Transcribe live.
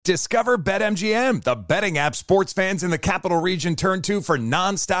Discover BetMGM, the betting app sports fans in the capital region turn to for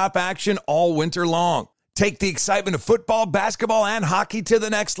nonstop action all winter long. Take the excitement of football, basketball, and hockey to the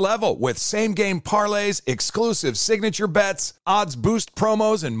next level with same-game parlays, exclusive signature bets, odds boost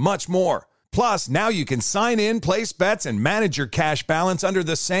promos, and much more. Plus, now you can sign in, place bets, and manage your cash balance under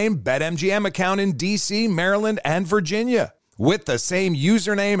the same BetMGM account in D.C., Maryland, and Virginia. With the same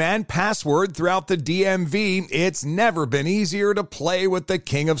username and password throughout the DMV, it's never been easier to play with the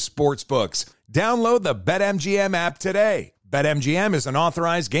king of sportsbooks. Download the BetMGM app today. BetMGM is an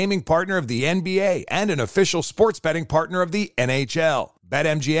authorized gaming partner of the NBA and an official sports betting partner of the NHL.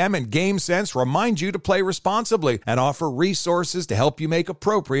 BetMGM and GameSense remind you to play responsibly and offer resources to help you make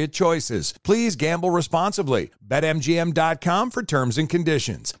appropriate choices. Please gamble responsibly. BetMGM.com for terms and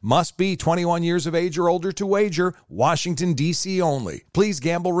conditions. Must be 21 years of age or older to wager. Washington, D.C. only. Please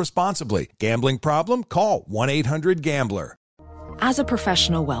gamble responsibly. Gambling problem? Call 1-800-GAMBLER. As a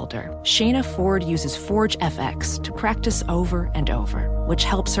professional welder, Shayna Ford uses Forge FX to practice over and over, which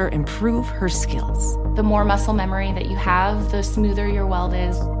helps her improve her skills. The more muscle memory that you have, the smoother your weld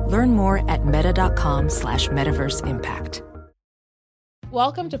is. Learn more at meta.com/metaverse impact.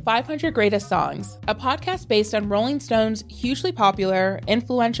 Welcome to 500 Greatest Songs, a podcast based on Rolling Stone's hugely popular,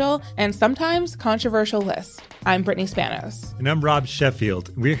 influential, and sometimes controversial list. I'm Brittany Spanos. And I'm Rob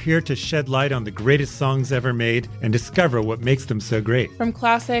Sheffield. We're here to shed light on the greatest songs ever made and discover what makes them so great. From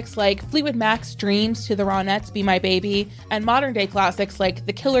classics like Fleetwood Mac's Dreams to the Ronettes' Be My Baby, and modern-day classics like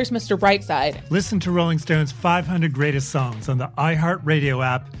The Killers' Mr. Brightside. Listen to Rolling Stone's 500 Greatest Songs on the iHeartRadio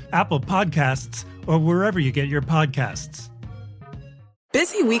app, Apple Podcasts, or wherever you get your podcasts.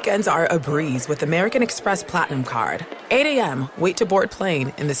 Busy weekends are a breeze with American Express Platinum Card. 8 a.m., wait to board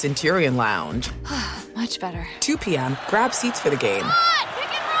plane in the Centurion Lounge. Much better. 2 p.m., grab seats for the game.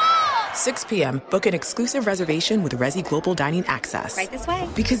 6 p.m., book an exclusive reservation with Resi Global Dining Access. Right this way.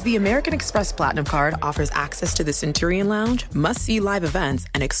 Because the American Express Platinum Card offers access to the Centurion Lounge, must-see live events,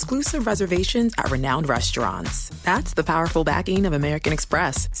 and exclusive reservations at renowned restaurants. That's the powerful backing of American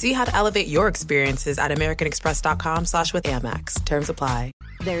Express. See how to elevate your experiences at americanexpress.com/withAmex. Terms apply.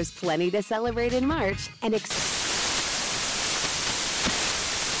 There's plenty to celebrate in March and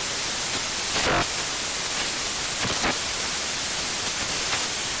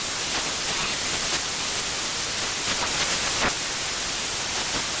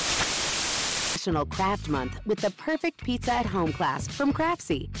National Craft Month with the perfect pizza at home class from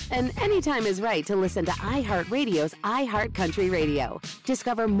Craftsy. And anytime is right to listen to iHeartRadio's iHeart Country Radio.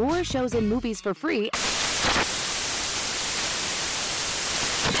 Discover more shows and movies for free.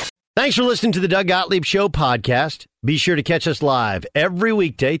 Thanks for listening to the Doug Gottlieb Show podcast. Be sure to catch us live every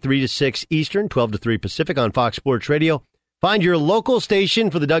weekday, 3 to 6 Eastern, 12 to 3 Pacific on Fox Sports Radio. Find your local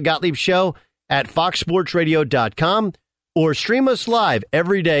station for the Doug Gottlieb Show at foxsportsradio.com. or stream us live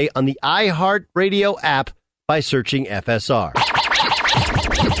every day on the iHeartRadio app by searching FSR. Now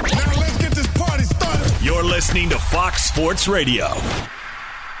let's get this party started. You're listening to Fox Sports Radio.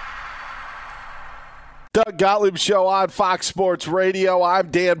 Doug Gottlieb Show on Fox Sports Radio.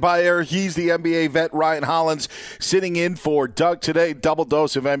 I'm Dan Beyer. He's the NBA vet, Ryan Hollins, sitting in for Doug today. Double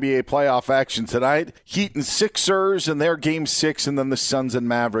dose of NBA playoff action tonight. Heat and Sixers in their Game 6, and then the Suns and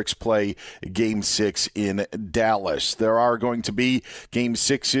Mavericks play Game 6 in Dallas. There are going to be Game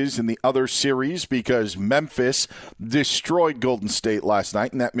 6s in the other series because Memphis destroyed Golden State last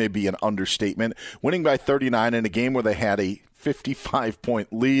night, and that may be an understatement, winning by 39 in a game where they had a 55-point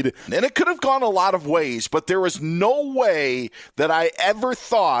lead. And it could have gone a lot of ways, but there was no way that I ever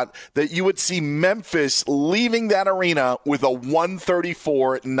thought that you would see Memphis leaving that arena with a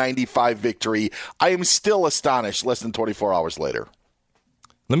 134-95 victory. I am still astonished less than 24 hours later.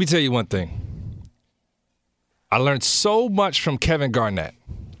 Let me tell you one thing. I learned so much from Kevin Garnett.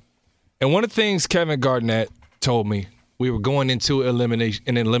 And one of the things Kevin Garnett told me, we were going into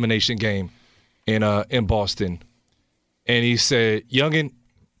an elimination game in Boston. And he said, youngin,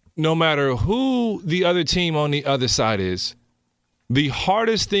 no matter who the other team on the other side is, the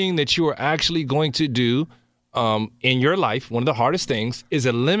hardest thing that you are actually going to do in your life, one of the hardest things, is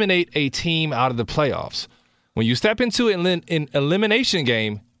eliminate a team out of the playoffs. When you step into an elimination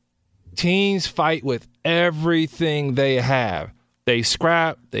game, teams fight with everything they have. They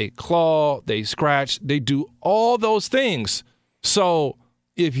scrap, they claw, they scratch, they do all those things. So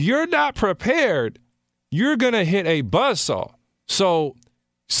if you're not prepared, you're going to hit a buzzsaw. So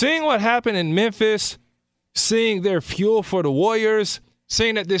seeing what happened in Memphis, seeing their fuel for the Warriors,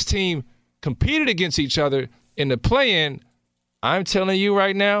 seeing that this team competed against each other in the play-in, I'm telling you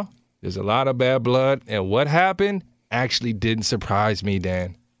right now, there's a lot of bad blood. And what happened actually didn't surprise me,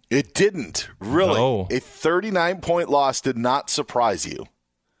 Dan. It didn't, really. No. A 39-point loss did not surprise you.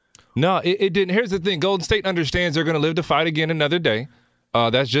 No, it didn't. Here's the thing. Golden State understands they're going to live to fight again another day.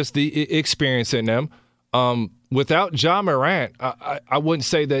 That's just the experience in them. Without Ja Morant, I wouldn't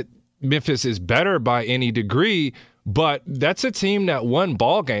say that Memphis is better by any degree, but that's a team that won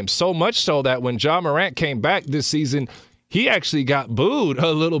ball games, so much so that when Ja Morant came back this season, he actually got booed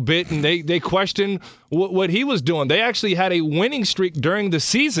a little bit, and they questioned what he was doing. They actually had a winning streak during the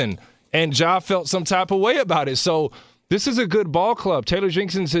season, and Ja felt some type of way about it. So this is a good ball club. Taylor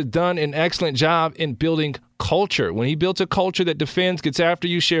Jenkins has done an excellent job in building culture. When he built a culture that defends, gets after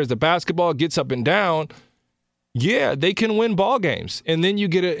you, shares the basketball, gets up and down, yeah, they can win ball games. And then you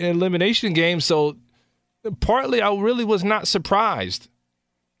get an elimination game. So partly I really was not surprised.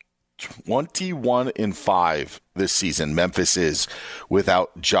 21-5 this season, Memphis is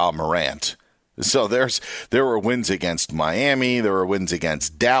without Ja Morant. So there were wins against Miami, there were wins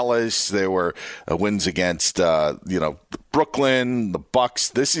against Dallas, there were wins against Brooklyn, the Bucks.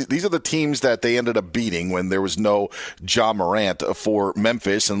 These are the teams that they ended up beating when there was no Ja Morant for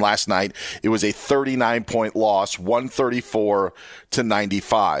Memphis. And last night it was a 39-point loss,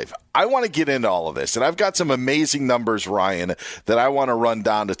 134-95. I want to get into all of this, and I've got some amazing numbers, Ryan, that I want to run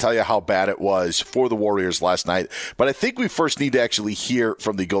down to tell you how bad it was for the Warriors last night. But I think we first need to actually hear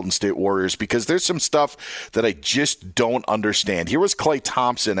from the Golden State Warriors because there's some stuff that I just don't understand. Here was Klay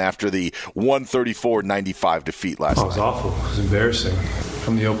Thompson after the 134-95 defeat last night. It was awful. It was embarrassing.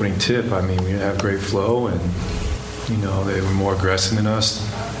 From the opening tip, we didn't have great flow, and, they were more aggressive than us,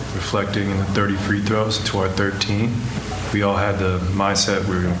 reflecting in the 30 free throws to our 13. We all had the mindset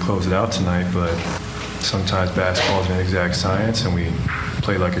we were going to close it out tonight, but sometimes basketball is an exact science, and we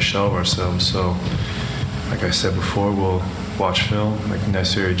play like a shell of ourselves. So, like I said before, we'll watch film, make the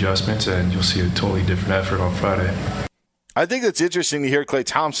necessary adjustments, and you'll see a totally different effort on Friday. I think it's interesting to hear Klay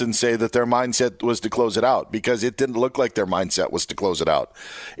Thompson say that their mindset was to close it out because it didn't look like their mindset was to close it out.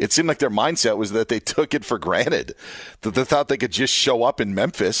 It seemed like their mindset was that they took it for granted, that they thought they could just show up in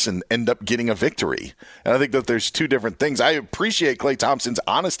Memphis and end up getting a victory. And I think that there's two different things. I appreciate Klay Thompson's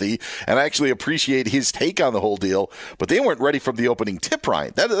honesty, and I actually appreciate his take on the whole deal, but they weren't ready from the opening tip,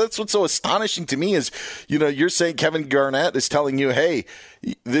 Ryan. That's what's so astonishing to me is, you're saying Kevin Garnett is telling you, hey,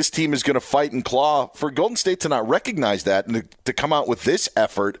 this team is going to fight and claw. For Golden State to not recognize that and to come out with this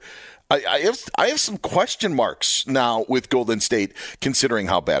effort, I have some question marks now with Golden State considering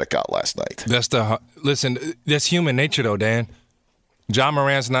how bad it got last night. That's human nature though, Dan. Ja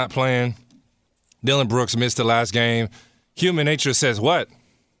Morant's not playing. Dylan Brooks missed the last game. Human nature says what?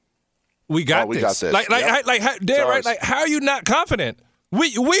 We got this. Dan, right? Like, how are you not confident?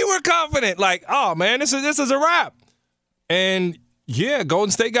 We were confident. Like, oh man, this is a wrap. And yeah,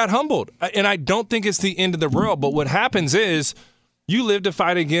 Golden State got humbled. And I don't think it's the end of the world. But what happens is you live to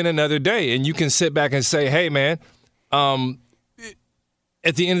fight again another day. And you can sit back and say, hey, man,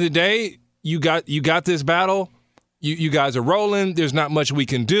 at the end of the day, you got this battle. You guys are rolling. There's not much we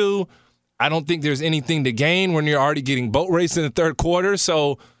can do. I don't think there's anything to gain when you're already getting boat raced in the third quarter.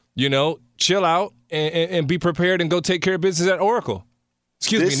 So, chill out and be prepared and go take care of business at Oracle.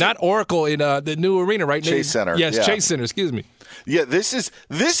 Excuse me, not Oracle in the new arena, right? Chase Center. Yes, yeah. Chase Center, excuse me. Yeah, this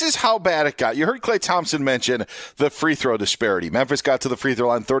is how bad it got. You heard Klay Thompson mention the free throw disparity. Memphis got to the free throw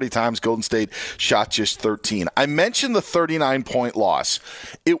line 30 times. Golden State shot just 13. I mentioned the 39-point loss.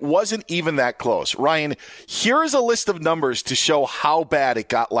 It wasn't even that close. Ryan, here is a list of numbers to show how bad it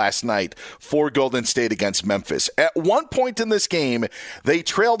got last night for Golden State against Memphis. At one point in this game, they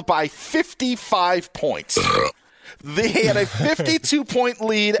trailed by 55 points. They had a 52-point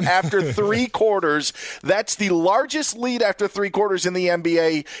lead after three quarters. That's the largest lead after three quarters in the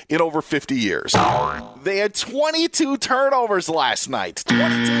NBA in over 50 years. They had 22 turnovers last night.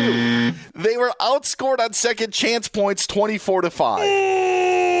 22. They were outscored on second chance points 24-5.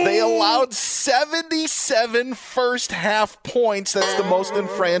 They allowed 77 first-half points. That's the most in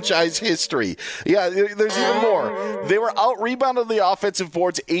franchise history. Yeah, there's even more. They were out-rebounded on the offensive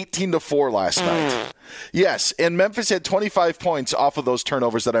boards 18-4 last night. Yes, and Memphis had 25 points off of those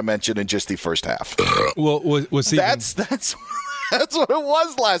turnovers that I mentioned in just the first half. Well, that's what it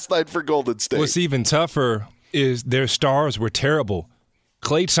was last night for Golden State. What's even tougher is their stars were terrible.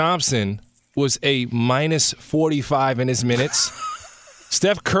 Klay Thompson was a minus 45 in his minutes.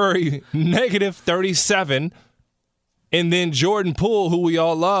 Steph Curry, negative 37. And then Jordan Poole, who we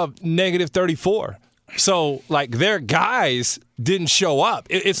all love, negative 34. So, their guys didn't show up.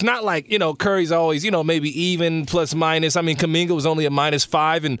 It's not like, Curry's always, maybe even plus minus. I mean, Kuminga was only a minus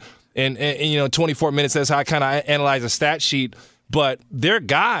 5 and 24 minutes. That's how I kind of analyze a stat sheet. But their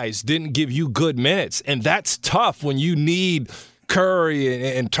guys didn't give you good minutes. And that's tough when you need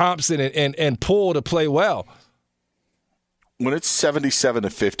Curry and Thompson and Poole to play well. when it's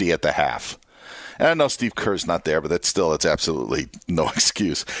 77-50 at the half, and I know Steve Kerr's not there, but that's absolutely no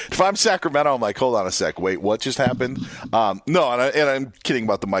excuse. If I'm Sacramento, I'm like, hold on a sec, wait, what just happened? No, and I'm kidding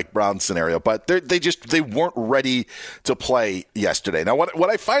about the Mike Brown scenario, but they weren't ready to play yesterday. Now, what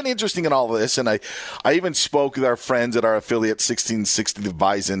I find interesting in all of this, and I even spoke with our friends at our affiliate 1660 The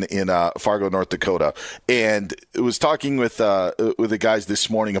Bison in Fargo, North Dakota, and was talking with the guys this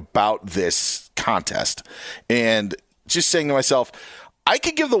morning about this contest, and just saying to myself, I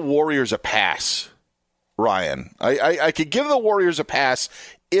could give the Warriors a pass, Ryan. I could give the Warriors a pass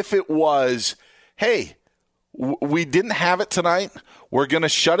if it was, hey, we didn't have it tonight. We're going to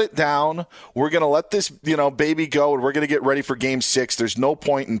shut it down. We're going to let this, baby go, and we're going to get ready for Game 6. There's no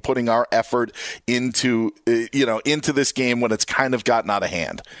point in putting our effort into this game when it's kind of gotten out of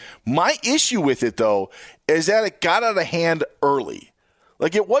hand. My issue with it, though, is that it got out of hand early.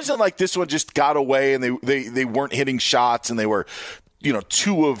 Like, it wasn't like this one just got away and they weren't hitting shots and they were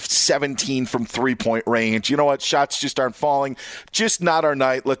 2 of 17 from three-point range. You know what? Shots just aren't falling. Just not our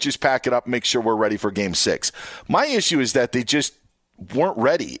night. Let's just pack it up and make sure we're ready for Game 6. My issue is that they just weren't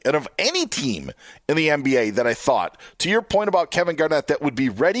ready. And of any team in the NBA that I thought, to your point about Kevin Garnett, that would be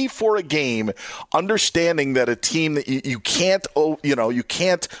ready for a game, understanding that a team that you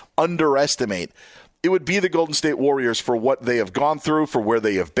can't underestimate, it would be the Golden State Warriors for what they have gone through, for where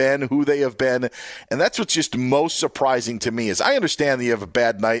they have been, who they have been. And that's what's just most surprising to me is I understand that you have a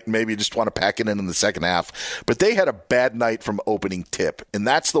bad night and maybe you just want to pack it in the second half, but they had a bad night from opening tip. And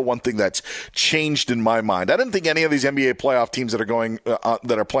that's the one thing that's changed in my mind. I didn't think any of these NBA playoff teams that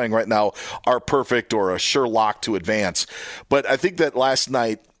are playing right now are perfect or a sure lock to advance. But I think that last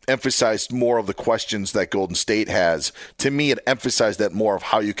night emphasized more of the questions that Golden State has. To me, it emphasized that more of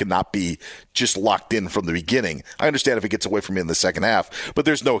how you cannot be just locked in from the beginning. I understand if it gets away from you in the second half, but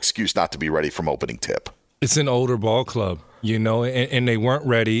there's no excuse not to be ready from opening tip. It's an older ball club, and they weren't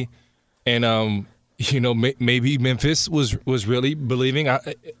ready. And, maybe Memphis was really believing.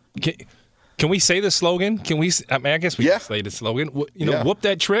 Can we say the slogan? I guess we can say the slogan. Whoop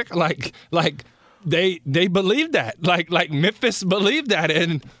that trick. Like they believed that. Like Memphis believed that.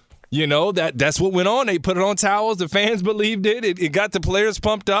 And, that's what went on. They put it on towels. The fans believed it. It got the players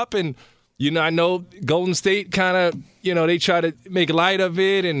pumped up. And, I know Golden State kind of, they try to make light of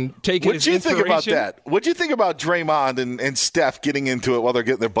it and take it as inspiration. What do you think about that? What do you think about Draymond and Steph getting into it while they're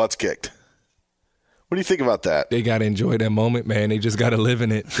getting their butts kicked? What do you think about that? They got to enjoy that moment, man. They just got to live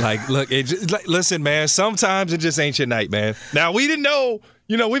in it. Listen, man, sometimes it just ain't your night, man. Now, we didn't know,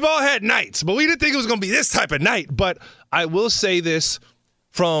 we've all had nights, but we didn't think it was going to be this type of night. But I will say this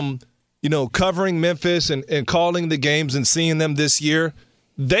from, covering Memphis and calling the games and seeing them this year,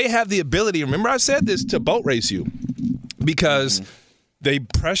 they have the ability, remember I said this, to boat race you because they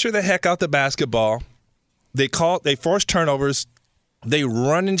pressure the heck out the basketball. They force turnovers. They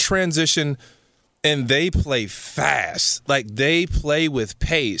run in transition. And they play fast. Like, they play with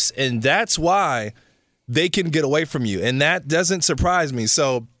pace. And that's why they can get away from you. And that doesn't surprise me.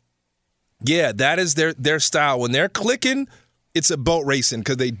 So, yeah, that is their style. When they're clicking, it's a boat racing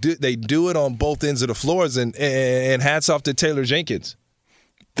because they do it on both ends of the floors. And hats off to Taylor Jenkins.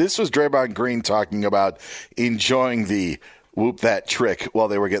 This was Draymond Green talking about enjoying the whoop that trick while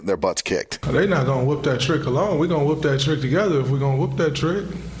they were getting their butts kicked. They're not going to whoop that trick alone. We're going to whoop that trick together if we're going to whoop that trick.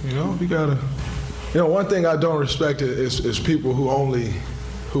 We got to... one thing I don't respect is people who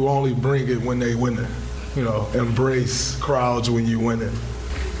only bring it when they win it. Embrace crowds when you win it.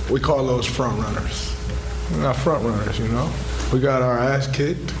 We call those front runners. We're not front runners, We got our ass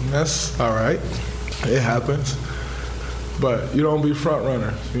kicked. That's all right. It happens. But you don't be front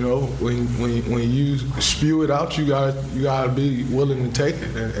runners. When you spew it out, you gotta be willing to take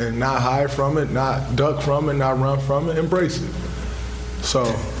it and not hide from it, not duck from it, not run from it. Embrace it. So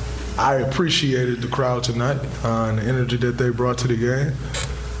I appreciated the crowd tonight and the energy that they brought to the game.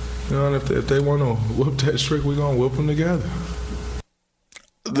 And if they want to whoop that trick, we're going to whoop them together.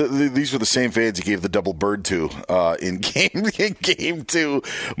 These were the same fans he gave the double bird to in game 2.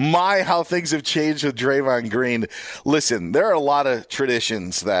 My, how things have changed with Draymond Green. Listen, there are a lot of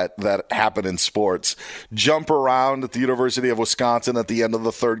traditions that happen in sports. Jump around at the University of Wisconsin at the end of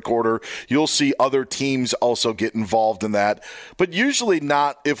the third quarter. You'll see other teams also get involved in that. But usually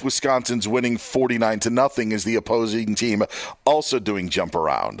not if Wisconsin's winning 49-0 is the opposing team also doing jump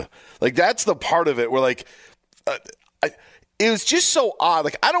around. Like, that's the part of it where, it was just so odd.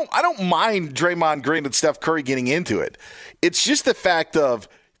 Like, I don't mind Draymond Green and Steph Curry getting into it. It's just the fact of,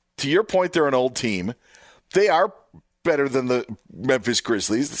 to your point, they're an old team. They are better than the Memphis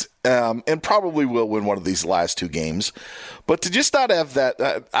Grizzlies, and probably will win one of these last two games. But to just not have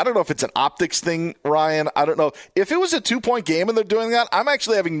that, I don't know if it's an optics thing, Ryan. I don't know. If it was a 2-point game and they're doing that, I'm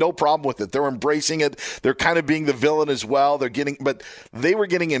actually having no problem with it. They're embracing it. They're kind of being the villain as well. But they were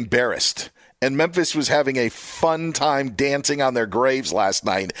getting embarrassed. And Memphis was having a fun time dancing on their graves last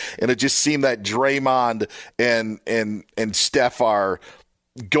night. And it just seemed that Draymond and Steph are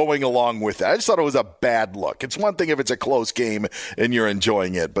going along with that. I just thought it was a bad look. It's one thing if it's a close game and you're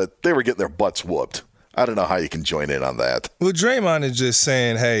enjoying it, but they were getting their butts whooped. I don't know how you can join in on that. Well, Draymond is just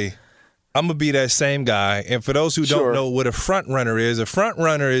saying, hey, I'm going to be that same guy. And for those who don't know what a front runner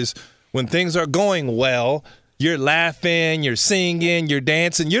is when things are going well, you're laughing, you're singing, you're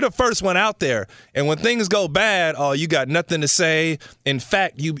dancing. You're the first one out there. And when things go bad, you got nothing to say. In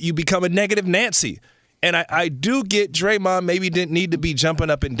fact, you become a negative Nancy. And I do get Draymond maybe didn't need to be jumping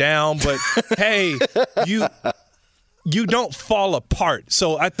up and down, but, hey, you don't fall apart.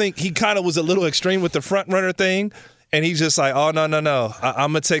 So I think he kind of was a little extreme with the front runner thing, and he's just like, oh, no.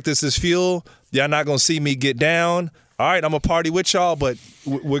 I'm going to take this as fuel. Y'all not going to see me get down. All right, I'm going to party with y'all, but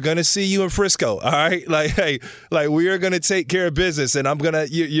we're going to see you in Frisco, all right? We are going to take care of business, and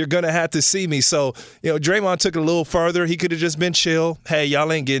you're going to have to see me. So, Draymond took it a little further. He could have just been chill. Hey,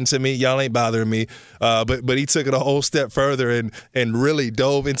 y'all ain't getting to me. Y'all ain't bothering me. But he took it a whole step further and really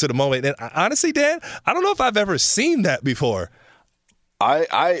dove into the moment. And honestly, Dan, I don't know if I've ever seen that before.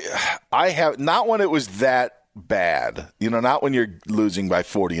 I have, not when it was that bad, not when you're losing by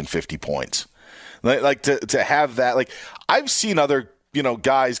 40 and 50 points. Like to have that, like I've seen other,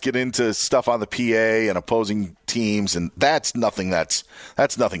 guys get into stuff on the PA and opposing teams, and that's nothing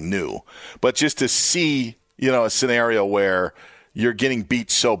new. But just to see, a scenario where you're getting beat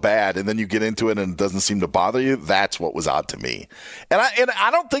so bad and then you get into it and it doesn't seem to bother you, that's what was odd to me. And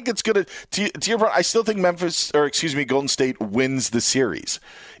I don't think it's going to your point, I still think Golden State wins the series.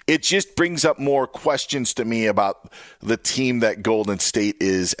 It just brings up more questions to me about the team that Golden State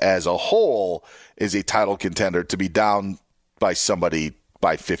is as a whole is a title contender to be down by somebody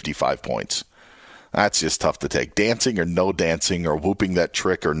by 55 points. That's just tough to take. Dancing or no dancing or whooping that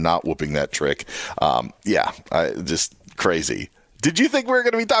trick or not whooping that trick. Just crazy. Did you think we were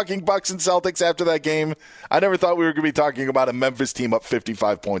going to be talking Bucks and Celtics after that game? I never thought we were going to be talking about a Memphis team up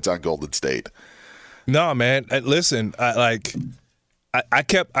 55 points on Golden State. No, man. Listen, I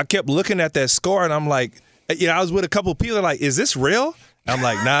kept looking at that score, and I'm like, I was with a couple of people like, is this real? I'm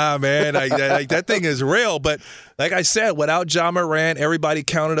like, nah, man, that thing is real. But like I said, without Ja Morant, everybody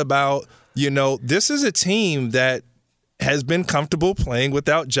counted about, this is a team that has been comfortable playing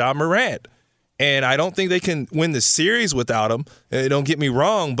without Ja Morant. And I don't think they can win the series without him. Don't get me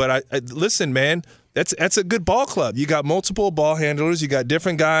wrong, but listen, man, that's a good ball club. You got multiple ball handlers. You got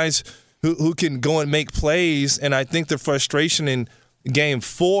different guys who can go and make plays. And I think the frustration in Game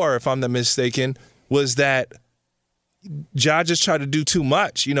 4, if I'm not mistaken, was that Ja just tried to do too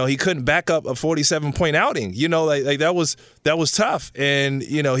much. He couldn't back up a 47-point outing. That was tough. And,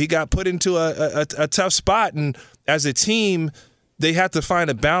 he got put into a tough spot. And as a team, they have to find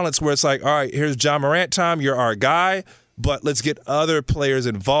a balance where it's like, all right, here's Ja Morant time. You're our guy, but let's get other players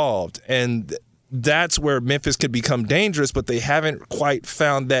involved. And that's where Memphis could become dangerous, but they haven't quite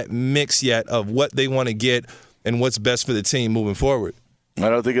found that mix yet of what they want to get and what's best for the team moving forward. I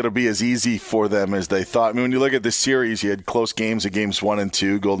don't think it'll be as easy for them as they thought. I mean, when you look at this series, you had close games in games 1 and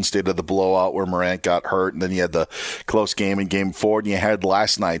 2. Golden State had the blowout where Morant got hurt, and then you had the close game in game 4, and you had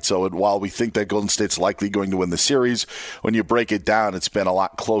last night. So while we think that Golden State's likely going to win the series, when you break it down, it's been a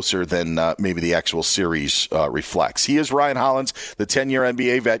lot closer than maybe the actual series reflects. He is Ryan Hollins, the 10-year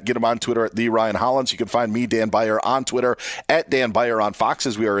NBA vet. Get him on Twitter at @TheRyanHollins. You can find me, Dan Beyer, on Twitter at Dan Beyer on Fox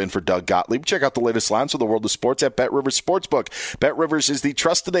as we are in for Doug Gottlieb. Check out the latest lines for the world of sports at BetRivers Sportsbook. BetRivers is the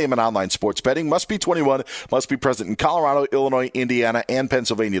trusted name in online sports betting. Must be 21, must be present in Colorado, Illinois, Indiana, and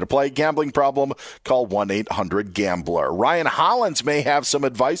Pennsylvania to play. Gambling problem? Call 1-800-GAMBLER. Ryan Hollins may have some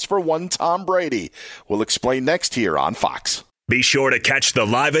advice for one Tom Brady. We'll explain next here on Fox. Be sure to catch the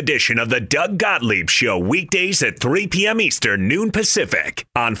live edition of the Doug Gottlieb Show weekdays at 3 p.m. Eastern, noon Pacific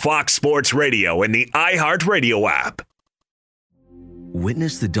on Fox Sports Radio and the iHeartRadio app.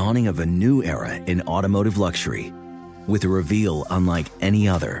 Witness the dawning of a new era in automotive luxury with a reveal unlike any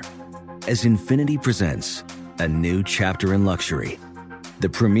other as Infiniti presents a new chapter in luxury, the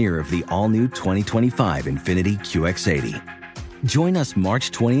premiere of the all-new 2025 Infiniti QX80. Join us March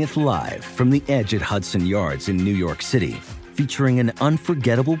 20th live from the Edge at Hudson Yards in New York City, featuring an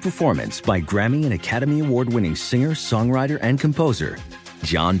unforgettable performance by Grammy and Academy Award-winning singer, songwriter, and composer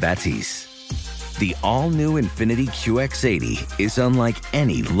Jon Batiste. The all-new Infiniti QX80 is unlike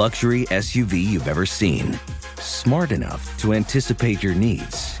any luxury SUV you've ever seen. smart enough to anticipate your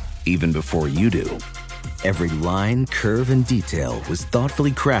needs even before you do. Every line, curve, and detail was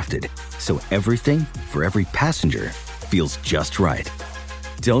thoughtfully crafted so everything for every passenger feels just right.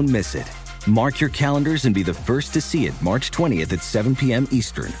 Don't miss it. Mark your calendars and be the first to see it March 20th at 7 p.m.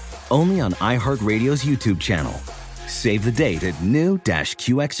 Eastern, only on iHeartRadio's YouTube channel. Save the date at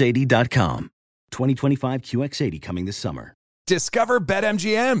new-QX80.com. 2025 QX80 coming this summer. Discover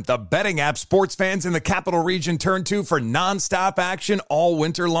BetMGM, the betting app sports fans in the capital region turn to for nonstop action all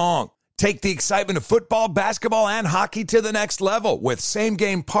winter long. Take the excitement of football, basketball, and hockey to the next level with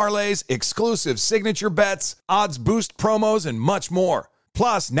same-game parlays, exclusive signature bets, odds boost promos, and much more.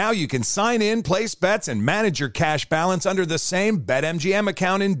 Plus, now you can sign in, place bets, and manage your cash balance under the same BetMGM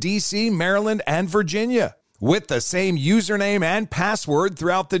account in D.C., Maryland, and Virginia. With the same username and password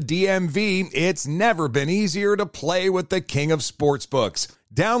throughout the DMV, it's never been easier to play with the king of sportsbooks.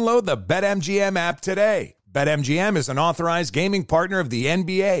 Download the BetMGM app today. BetMGM is an authorized gaming partner of the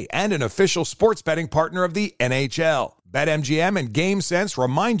NBA and an official sports betting partner of the NHL. BetMGM and GameSense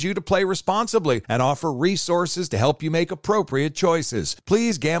remind you to play responsibly and offer resources to help you make appropriate choices.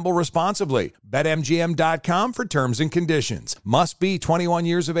 Please gamble responsibly. BetMGM.com for terms and conditions. Must be 21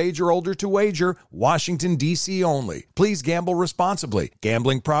 years of age or older to wager. Washington, D.C. only. Please gamble responsibly.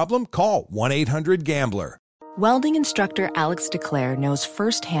 Gambling problem? Call 1-800-GAMBLER. Welding instructor Alex DeClaire knows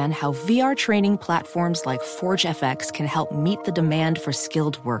firsthand how VR training platforms like ForgeFX can help meet the demand for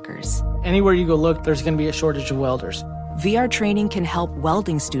skilled workers. Anywhere you go look, there's going to be a shortage of welders. VR training can help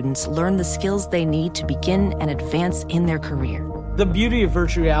welding students learn the skills they need to begin and advance in their career. The beauty of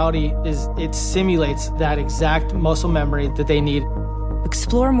virtual reality is it simulates that exact muscle memory that they need.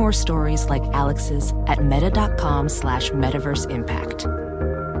 Explore more stories like Alex's at meta.com/metaverseimpact.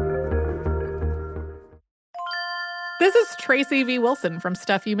 This is Tracy V. Wilson from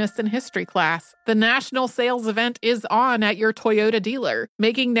Stuff You Missed in History Class. The national sales event is on at your Toyota dealer,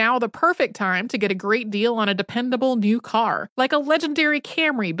 making now the perfect time to get a great deal on a dependable new car. Like a legendary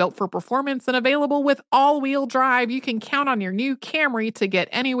Camry built for performance and available with all-wheel drive, you can count on your new Camry to get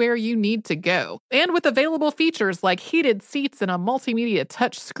anywhere you need to go. And with available features like heated seats and a multimedia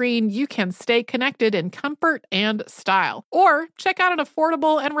touchscreen, you can stay connected in comfort and style. Or check out an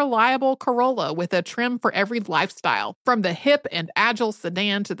affordable and reliable Corolla with a trim for every lifestyle. From the hip and agile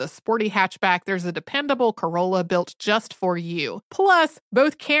sedan to the sporty hatchback, there's a dependable Corolla built just for you. Plus,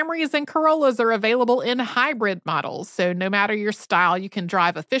 both Camrys and Corollas are available in hybrid models, so no matter your style, you can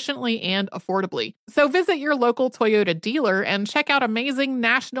drive efficiently and affordably. So visit your local Toyota dealer and check out amazing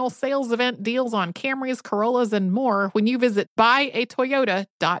national sales event deals on Camrys, Corollas, and more when you visit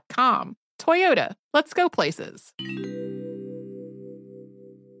buyatoyota.com. Toyota, let's go places.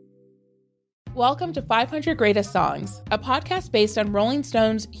 Welcome to 500 Greatest Songs, a podcast based on Rolling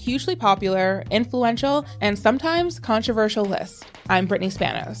Stone's hugely popular, influential, and sometimes controversial list. I'm Brittany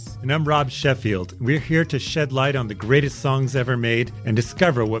Spanos. And I'm Rob Sheffield. We're here to shed light on the greatest songs ever made and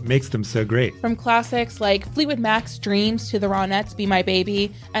discover what makes them so great. From classics like Fleetwood Mac's Dreams to the Ronettes' Be My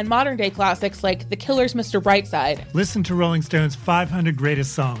Baby, and modern-day classics like The Killer's Mr. Brightside. Listen to Rolling Stone's 500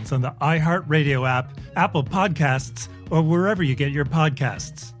 Greatest Songs on the iHeartRadio app, Apple Podcasts, or wherever you get your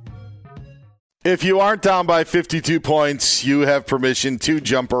podcasts. If you aren't down by 52 points, you have permission to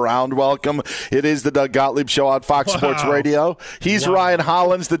jump around. Welcome. It is the Doug Gottlieb Show on Fox Sports Radio. He's Ryan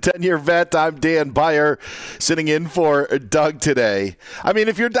Hollins, the 10-year vet. I'm Dan Beyer, sitting in for Doug today. I mean,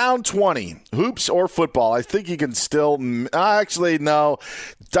 if you're down 20, hoops or football, I think you can still actually, no.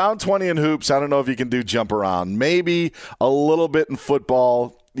 Down 20 in hoops, I don't know if you can do jump around. Maybe a little bit in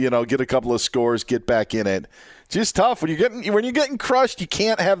football, get a couple of scores, get back in it. Just tough. When you're getting crushed, you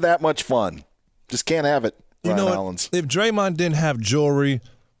can't have that much fun. Just can't have it, Ryan Hollins. If Draymond didn't have jewelry,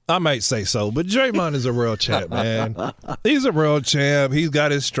 I might say so. But Draymond is a real champ, man. He's a real champ. He's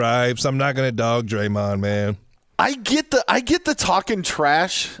got his stripes. I'm not going to dog Draymond, man. I get the talking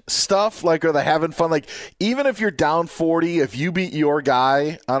trash stuff, or the having fun. Even if you're down 40, if you beat your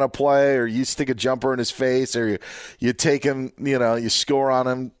guy on a play or you stick a jumper in his face or you take him, you score on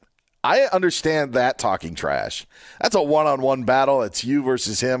him, I understand that talking trash. That's a one-on-one battle. It's you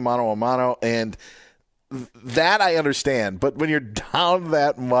versus him, mano-a-mano, and that I understand. But when you're down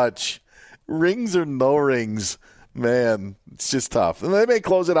that much, rings or no rings, Man, it's just tough. And they may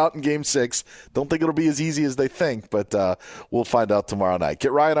close it out in Game 6. Don't think it'll be as easy as they think, but we'll find out tomorrow night.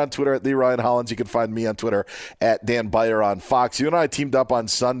 Get Ryan on Twitter at @RyanHollins. You can find me on Twitter at Dan Beyer on Fox. You and I teamed up on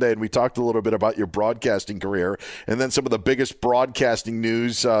Sunday, and we talked a little bit about your broadcasting career, and then some of the biggest broadcasting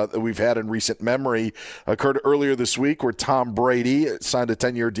news that we've had in recent memory occurred earlier this week, where Tom Brady signed a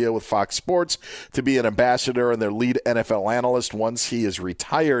 10-year deal with Fox Sports to be an ambassador and their lead NFL analyst once he is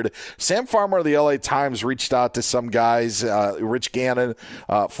retired. Sam Farmer of the LA Times reached out to some guys, Rich Gannon,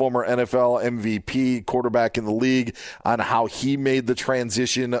 former NFL MVP, quarterback in the league, on how he made the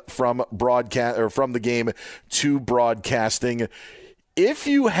transition from the game to broadcasting. If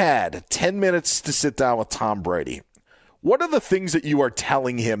you had 10 minutes to sit down with Tom Brady, what are the things that you are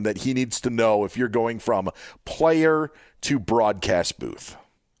telling him that he needs to know if you're going from player to broadcast booth?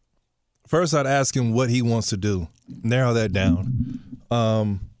 First, I'd ask him what he wants to do. Narrow that down.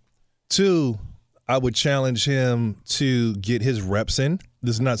 2, I would challenge him to get his reps in.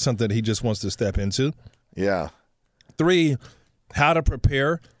 This is not something that he just wants to step into. Yeah. 3, how to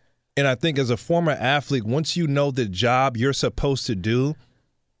prepare. And I think as a former athlete, once you know the job you're supposed to do,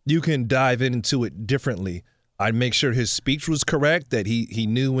 you can dive into it differently. I'd make sure his speech was correct, that he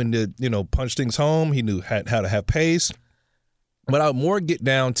knew when to, punch things home. He knew how to have pace. But I would more get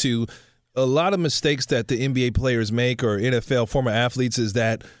down to a lot of mistakes that the NBA players make, or NFL former athletes, is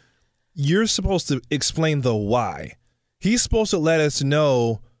that you're supposed to explain the why. He's supposed to let us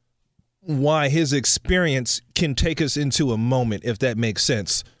know why his experience can take us into a moment, if that makes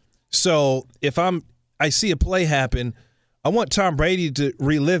sense. So if I see a play happen, I want Tom Brady to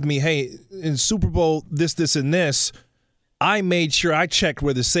relive me, hey, in Super Bowl, this, and this, I made sure I checked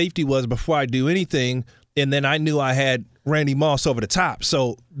where the safety was before I do anything, and then I knew I had Randy Moss over the top.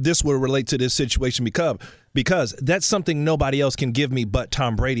 So this will relate to this situation because that's something nobody else can give me but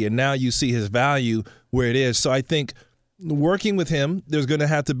Tom Brady. And now you see his value where it is. So I think working with him, there's going to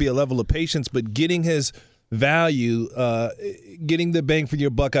have to be a level of patience, but getting his value, getting the bang for your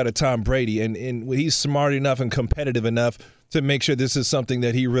buck out of Tom Brady. And he's smart enough and competitive enough to make sure this is something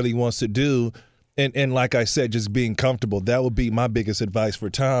that he really wants to do. And like I said, just being comfortable. That would be my biggest advice for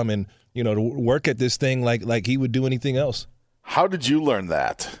Tom. And, to work at this thing like he would do anything else. How did you learn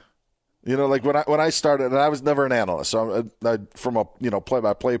that? Like when I started, and I was never an analyst, so from a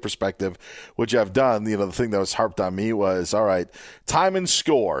play-by-play perspective, which I've done, the thing that was harped on me was, all right, time and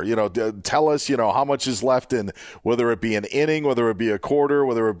score. Tell us, how much is left in, whether it be an inning, whether it be a quarter,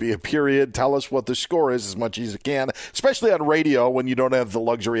 whether it be a period. Tell us what the score is as much as you can, especially on radio when you don't have the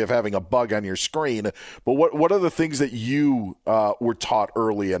luxury of having a bug on your screen. But what are the things that you were taught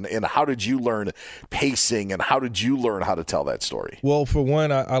early, and how did you learn pacing, and how did you learn how to tell that story? Well, for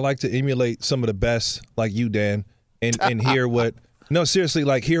one, I like to emulate some of the best, like you, Dan, and hear what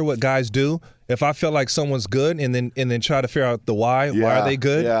hear what guys do. If I feel like someone's good, and then try to figure out the why are they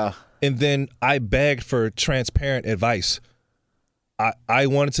good? Yeah. And then I begged for transparent advice. I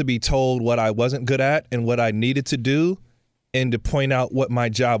wanted to be told what I wasn't good at and what I needed to do, and to point out what my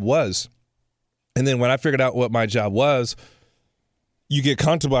job was. And then when I figured out what my job was, you get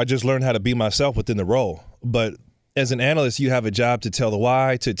comfortable. I just learned how to be myself within the role. But as an analyst, you have a job to tell the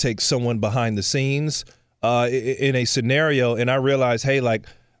why, to take someone behind the scenes in a scenario. And I realized, hey,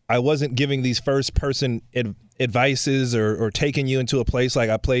 I wasn't giving these first-person advices or taking you into a place. Like,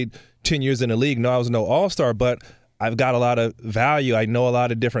 I played 10 years in the league. No, I was no all-star, but I've got a lot of value. I know a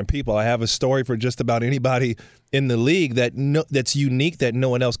lot of different people. I have a story for just about anybody in the league that's unique that no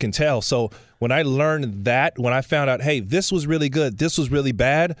one else can tell. So when I learned that, when I found out, hey, this was really good, this was really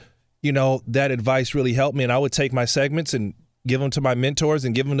bad, that advice really helped me. And I would take my segments and give them to my mentors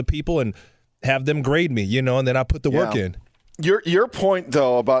and give them to people and have them grade me, and then I put the work in. Your point,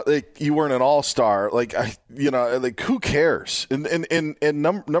 though, about you weren't an all-star, who cares?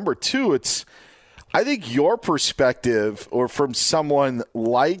 And number two, it's, I think your perspective, or from someone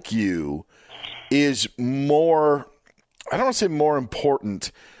like you, is more, I don't want to say more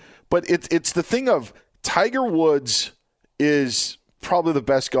important, but it's the thing of Tiger Woods is probably the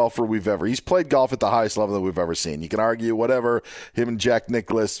best golfer he's played golf at the highest level that we've ever seen. You can argue whatever, him and Jack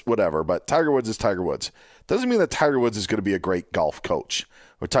Nicklaus, whatever, but Tiger Woods is Tiger Woods. Doesn't mean that Tiger Woods is going to be a great golf coach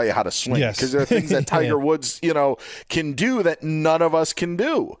or tell you how to swing, because there are things that Tiger Woods, can do that none of us can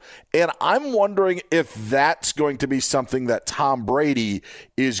do. And I'm wondering if that's going to be something that Tom Brady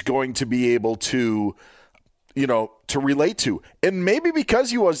is going to be able to, to relate to. And maybe because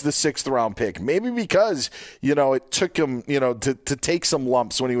he was the 6th round pick, maybe because, it took him, to take some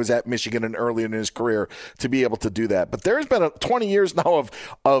lumps when he was at Michigan and early in his career to be able to do that. But there's been 20 years now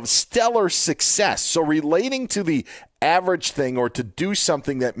of stellar success. So relating to the average thing, or to do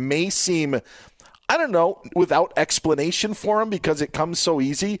something that may seem, I don't know, without explanation for him because it comes so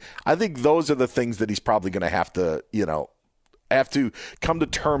easy. I think those are the things that he's probably going to have to come to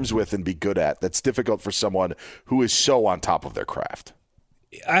terms with and be good at. That's difficult for someone who is so on top of their craft.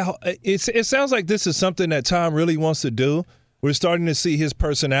 It sounds like this is something that Tom really wants to do. We're starting to see his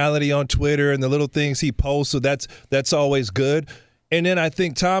personality on Twitter and the little things he posts, so that's always good. And then I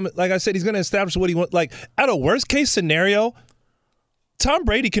think Tom, like I said, he's going to establish what he wants. Like, at a worst-case scenario, Tom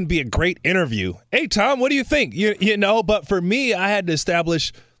Brady can be a great interview. Hey, Tom, what do you think? You know, but for me, I had to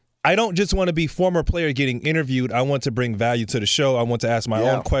establish I don't just want to be former player getting interviewed. I want to bring value to the show. I want to ask my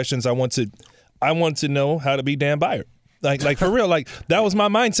own questions. I want to know how to be Dan Beyer. Like for real. Like, that was my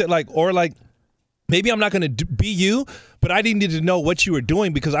mindset. Like, maybe I'm not going to be you, but I needed to know what you were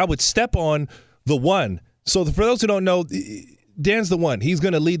doing because I would step on the one. So for those who don't know, Dan's the one. He's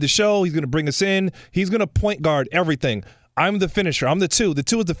going to lead the show. He's going to bring us in. He's going to point guard everything. I'm the finisher. I'm the two. The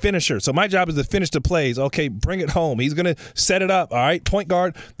two is the finisher. So my job is to finish the plays. Okay, bring it home. He's going to set it up. All right, point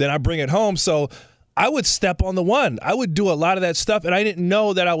guard. Then I bring it home. So I would step on the one. I would do a lot of that stuff, and I didn't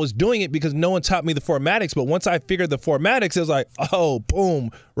know that I was doing it because no one taught me the formatics. But once I figured the formatics, it was like, oh,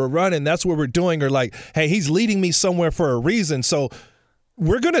 boom, we're running. That's what we're doing. Or like, hey, he's leading me somewhere for a reason. So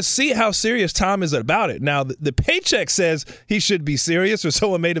we're going to see how serious Tom is about it. Now, the paycheck says he should be serious or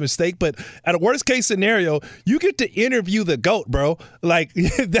someone made a mistake, but at a worst-case scenario, you get to interview the GOAT, bro. Like,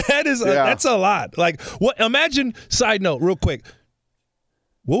 that's a lot. Like, what? Imagine, side note, real quick,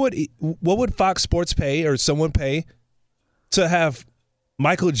 what would Fox Sports pay or someone pay to have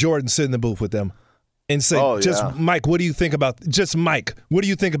Michael Jordan sit in the booth with them and say, Mike, what do you think about this,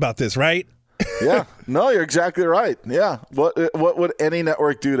 right? Yeah, no, you're exactly right. Yeah, what would any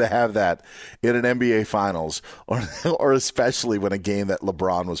network do to have that in an NBA Finals, or especially when a game that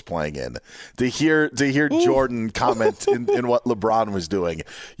LeBron was playing in, to hear Jordan comment in what LeBron was doing?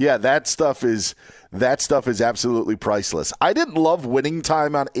 Yeah, that stuff is absolutely priceless. I didn't love Winning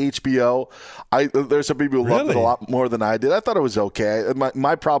Time on HBO. There's some people who loved it a lot more than I did. I thought it was okay.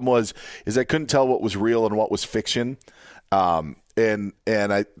 My problem is I couldn't tell what was real and what was fiction. And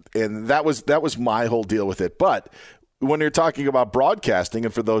that was my whole deal with it. But when you're talking about broadcasting,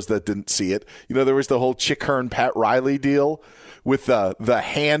 and for those that didn't see it, there was the whole Chick Hearn Pat Riley deal with the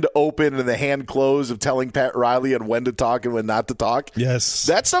hand open and the hand close of telling Pat Riley and when to talk and when not to talk. Yes.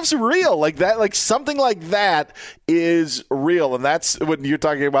 That stuff's real. Like that, like something like that is real. And that's when you're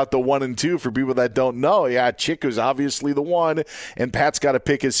talking about the 1 and 2 for people that don't know. Yeah, Chick is obviously the one and Pat's got to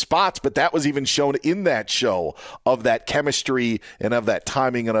pick his spots, but that was even shown in that show of that chemistry and of that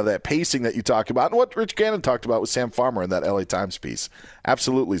timing and of that pacing that you talk about. And what Rich Gannon talked about with Sam Farmer in that LA Times piece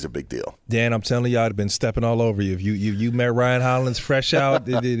absolutely is a big deal. Dan, I'm telling you, I'd have been stepping all over you. If you met Ryan Hollins fresh out,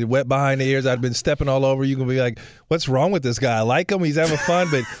 wet behind the ears, I'd have been stepping all over you. You're going to be like, what's wrong with this guy? I like him. He's having fun,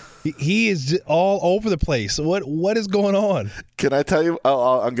 but he is all over the place. What is going on? Can I tell you?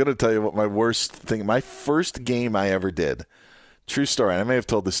 I'm going to tell you what my worst thing, my first game I ever did. True story. And I may have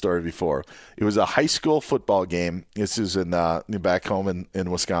told this story before. It was a high school football game. This is back home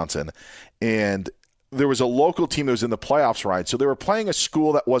in Wisconsin. And there was a local team that was in the playoffs, right? So they were playing a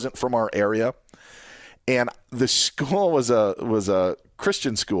school that wasn't from our area. And the school was a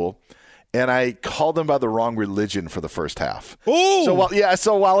Christian school, and I called them by the wrong religion for the first half. Ooh.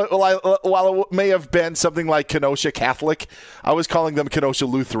 So while it may have been something like Kenosha Catholic, I was calling them Kenosha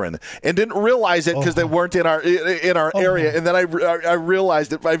Lutheran, and didn't realize it because they weren't in our area. And then I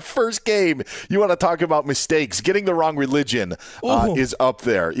realized it. My first game. You want to talk about mistakes? Getting the wrong religion is up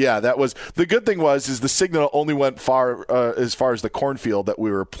there. Yeah, that was the good thing. Is the signal only went as far as the cornfield that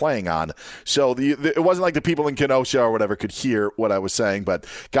we were playing on. So it wasn't like the people in Kenosha or whatever could hear what I was saying, but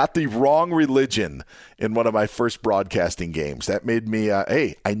got the wrong religion in one of my first broadcasting games. That made me,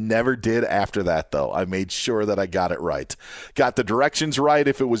 I never did after that, though. I made sure that I got it right. Got the directions right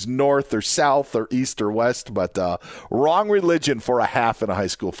if it was north or south or east or west, but wrong religion for a half in a high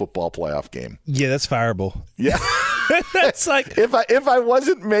school football playoff game. Yeah, that's fireable. Yeah. That's like if I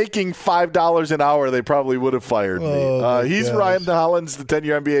wasn't making $5 an hour, they probably would have fired me. He's Ryan Hollins, the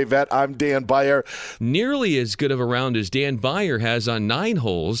 10-year NBA vet. I'm Dan Beyer. Nearly as good of a round as Dan Beyer has on 9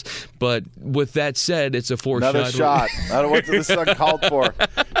 holes, but with that said, it's a 4-shot. Another shot. I don't know what this is uncalled for.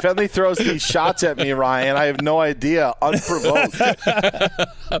 Finley throws these shots at me, Ryan. I have no idea. Unprovoked.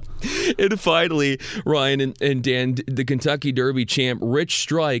 And finally, Ryan and Dan, the Kentucky Derby champ Rich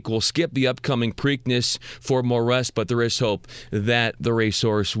Strike will skip the upcoming Preakness for more rest, but there is hope that the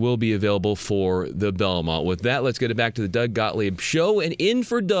racehorse will be available for the Belmont. With that, let's get it back to the Doug Gottlieb Show. And in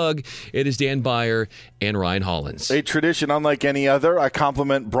for Doug, it is Dan Beyer and Ryan Hollins. A tradition unlike any other. I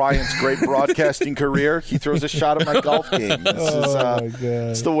compliment Brian's great broadcasting career career. He throws a shot at my golf game.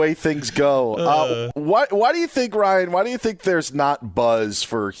 It's the way things go. Why do you think, Ryan, why do you think there's not buzz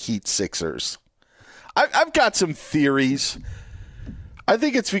for Heat Sixers? I've got some theories. I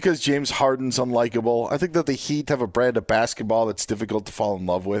think it's because James Harden's unlikable. I think that the Heat have a brand of basketball that's difficult to fall in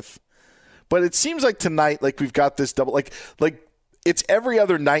love with. But it seems like tonight, like we've got this double, like it's every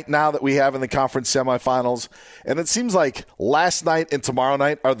other night now that we have in the conference semifinals. And it seems like last night and tomorrow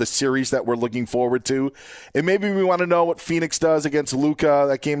night are the series that we're looking forward to. And maybe we want to know what Phoenix does against Luka.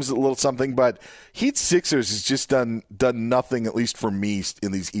 That game's a little something. But Heat Sixers has just done nothing, at least for me,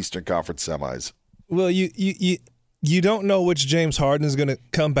 in these Eastern Conference semis. Well, you don't know which James Harden is going to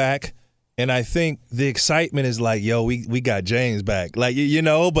come back, and I think the excitement is like, yo, we got James back, like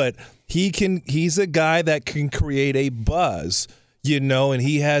but he's a guy that can create a buzz, and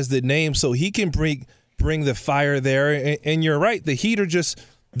he has the name, so he can bring the fire there. And you're right, the Heat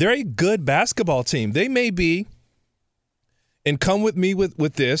they're a good basketball team. They may be, and come with me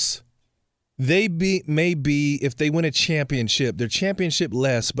with this. They may be, if they win a championship, they're championship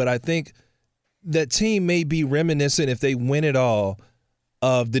less, but I think that team may be reminiscent, if they win it all,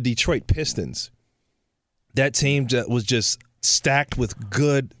 of the Detroit Pistons. That team was just stacked with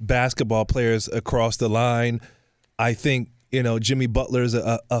good basketball players across the line. I think, Jimmy Butler's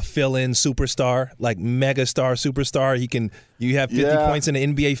a fill-in superstar, like mega-star superstar. You have 50 points in the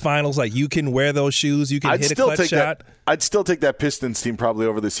NBA Finals. Like, you can wear those shoes. You can hit a clutch shot. I'd still take that Pistons team probably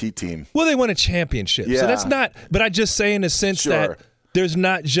over this Heat team. Well, they won a championship. Yeah. So that's not – but I just say in the sense that there's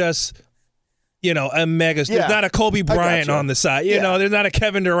not just – a mega. There's not a Kobe Bryant on the side. There's not a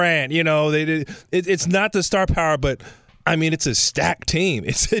Kevin Durant. It's not the star power, but I mean, it's a stacked team.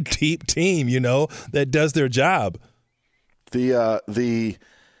 It's a deep team. That does their job. The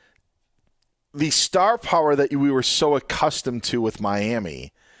star power that we were so accustomed to with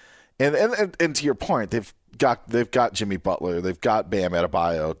Miami, and to your point, they've got Jimmy Butler, they've got Bam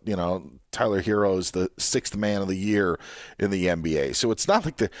Adebayo. Tyler Hero's the 6th man of the year in the NBA. So it's not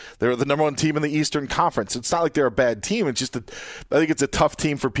like they're the number one team in the Eastern Conference. It's not like they're a bad team. It's just I think it's a tough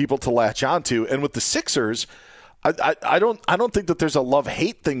team for people to latch onto. And with the Sixers, I don't think that there's a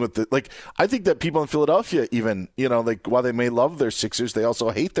love-hate thing with it. Like, I think that people in Philadelphia even, while they may love their Sixers, they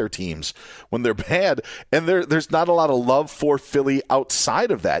also hate their teams when they're bad. And there's not a lot of love for Philly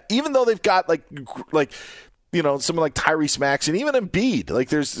outside of that. Even though they've got someone like Tyrese Maxey and even Embiid. Like,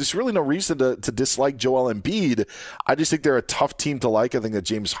 there's really no reason to dislike Joel Embiid. I just think they're a tough team to like. I think that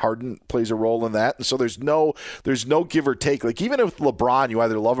James Harden plays a role in that. And so there's no give or take. Like, even with LeBron, you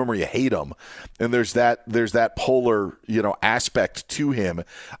either love him or you hate him. And there's that polar, aspect to him.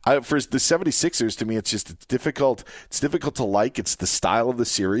 For the 76ers, to me, it's difficult. It's difficult to like. It's the style of the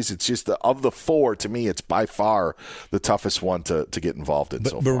series. It's just of the four, to me, it's by far the toughest one to get involved in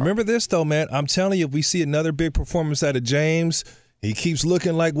so far. But remember this, though, man. I'm telling you, if we see another big performance out of James, he keeps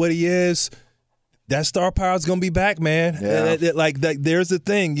looking like what he is, that star power is going to be back, man. Yeah. There's the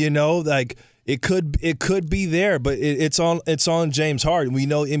thing, it could be there, but it's on James Harden. We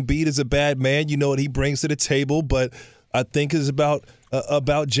know Embiid is a bad man. You know what he brings to the table, but I think it's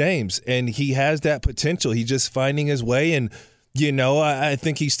about James, and he has that potential. He's just finding his way, and I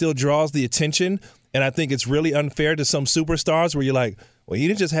think he still draws the attention, and I think it's really unfair to some superstars where you're like, well, he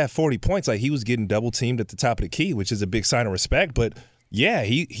didn't just have 40 points. Like, he was getting double teamed at the top of the key, which is a big sign of respect. But yeah,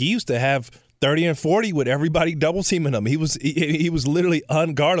 he used to have 30 and 40 with everybody double teaming him. He was literally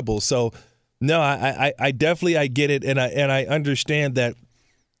unguardable. So no, I definitely get it, and I understand that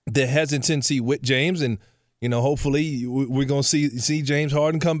the hesitancy with James, and hopefully we're gonna see James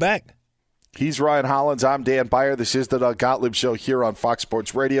Harden come back. He's Ryan Hollins. I'm Dan Beyer. This is the Doug Gottlieb Show here on Fox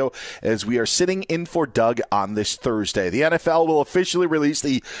Sports Radio as we are sitting in for Doug on this Thursday. The NFL will officially release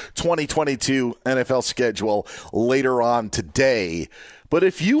the 2022 NFL schedule later on today. But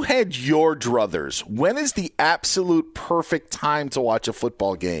if you had your druthers, when is the absolute perfect time to watch a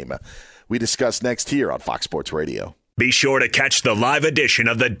football game? We discuss next here on Fox Sports Radio. Be sure to catch the live edition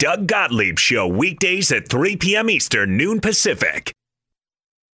of the Doug Gottlieb Show weekdays at 3 p.m. Eastern, noon Pacific.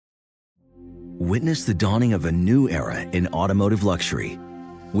 Witness the dawning of a new era in automotive luxury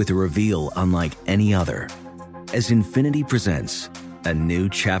with a reveal unlike any other as Infiniti presents a new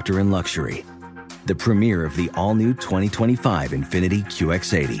chapter in luxury, the premiere of the all-new 2025 Infiniti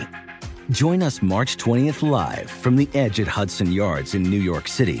QX80. Join us March 20th live from the Edge at Hudson Yards in New York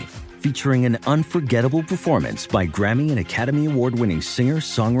City, featuring an unforgettable performance by Grammy and Academy Award-winning singer,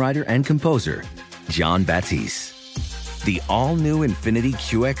 songwriter, and composer Jon Batiste. The all-new Infiniti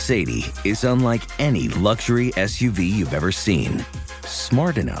QX80 is unlike any luxury SUV you've ever seen.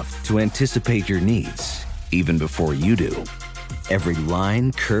 Smart enough to anticipate your needs, even before you do. Every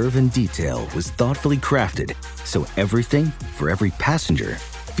line, curve, and detail was thoughtfully crafted so everything for every passenger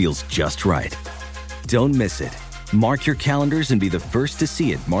feels just right. Don't miss it. Mark your calendars and be the first to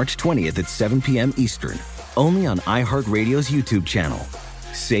see it March 20th at 7 p.m. Eastern, only on iHeartRadio's YouTube channel.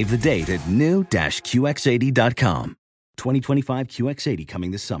 Save the date at new-QX80.com. 2025 QX80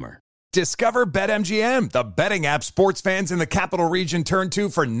 coming this summer. Discover BetMGM, the betting app sports fans in the capital region turn to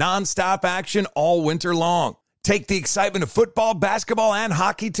for nonstop action all winter long. Take the excitement of football, basketball, and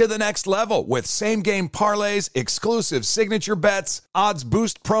hockey to the next level with same-game parlays, exclusive signature bets, odds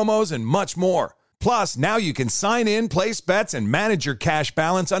boost promos, and much more. Plus, now you can sign in, place bets, and manage your cash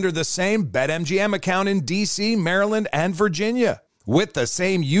balance under the same BetMGM account in D.C., Maryland, and Virginia. With the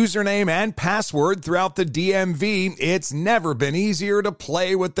same username and password throughout the DMV, it's never been easier to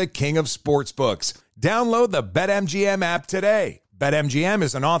play with the king of sportsbooks. Download the BetMGM app today. BetMGM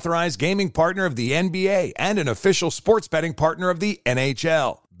is an authorized gaming partner of the NBA and an official sports betting partner of the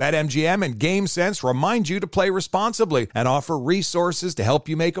NHL. BetMGM and GameSense remind you to play responsibly and offer resources to help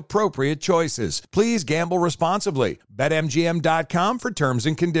you make appropriate choices. Please gamble responsibly. BetMGM.com for terms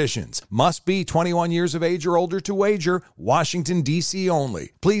and conditions. Must be 21 years of age or older to wager. Washington, D.C.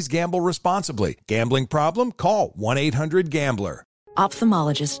 only. Please gamble responsibly. Gambling problem? Call 1-800-GAMBLER.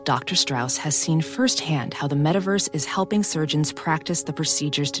 Ophthalmologist Dr. Strauss has seen firsthand how the metaverse is helping surgeons practice the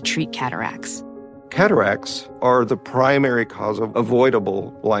procedures to treat cataracts. Cataracts are the primary cause of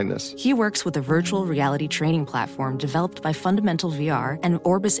avoidable blindness. He works with a virtual reality training platform developed by Fundamental VR and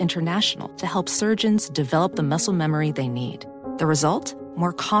Orbis International to help surgeons develop the muscle memory they need. The result?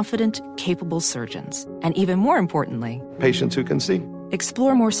 More confident, capable surgeons. And even more importantly, patients who can see.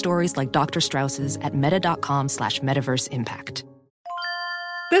 Explore more stories like Dr. Strauss's at meta.com/metaverseimpact.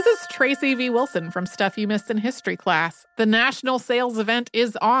 This is Tracy V. Wilson from Stuff You Missed in History Class. The national sales event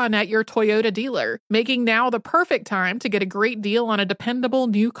is on at your Toyota dealer, making now the perfect time to get a great deal on a dependable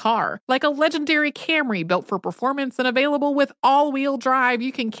new car. Like a legendary Camry built for performance and available with all-wheel drive,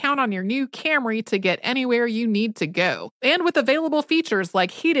 you can count on your new Camry to get anywhere you need to go. And with available features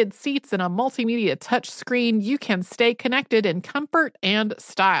like heated seats and a multimedia touchscreen, you can stay connected in comfort and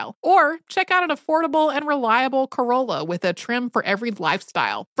style. Or check out an affordable and reliable Corolla with a trim for every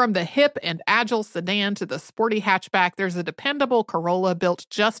lifestyle. From the hip and agile sedan to the sporty hatchback, there's a dependable Corolla built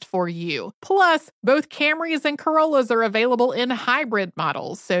just for you. Plus, both Camrys and Corollas are available in hybrid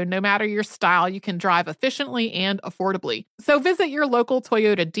models, so no matter your style, you can drive efficiently and affordably. So visit your local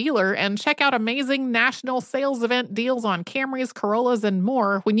Toyota dealer and check out amazing national sales event deals on Camrys, Corollas, and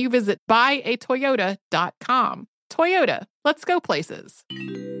more when you visit buyatoyota.com. Toyota, let's go places.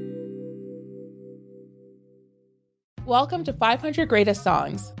 Welcome to 500 Greatest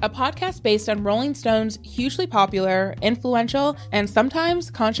Songs, a podcast based on Rolling Stone's hugely popular, influential, and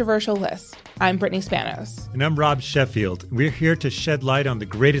sometimes controversial list. I'm Brittany Spanos. And I'm Rob Sheffield. We're here to shed light on the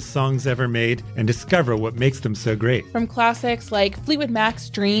greatest songs ever made and discover what makes them so great. From classics like Fleetwood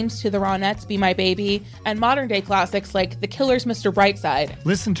Mac's Dreams to the Ronettes' Be My Baby, and modern-day classics like The Killers' Mr. Brightside.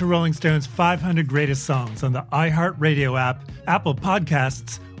 Listen to Rolling Stone's 500 Greatest Songs on the iHeartRadio app, Apple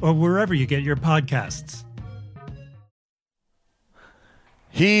Podcasts, or wherever you get your podcasts.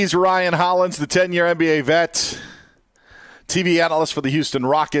 He's Ryan Hollins, the 10-year NBA vet, TV analyst for the Houston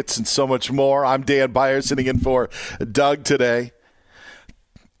Rockets, and so much more. I'm Dan Beyer, sitting in for Doug today.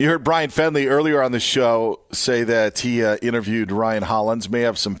 You heard Brian Fenley earlier on the show say that he interviewed Ryan Hollins. May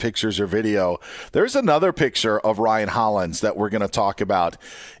have some pictures or video. There's another picture of Ryan Hollins that we're going to talk about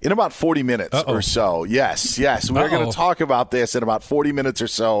in about 40 minutes or so. Yes. We're going to talk about this in about 40 minutes or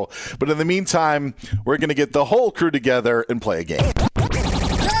so. But in the meantime, we're going to get the whole crew together and play a game.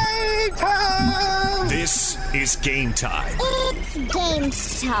 This is Game Time. It's game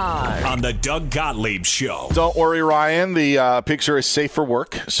time. On the Doug Gottlieb Show. Don't worry, Ryan. The picture is safe for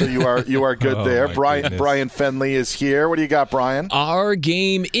work, so you are good there. Brian Fenley is here. What do you got, Brian? Our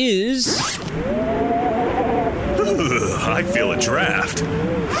game is... I feel a draft.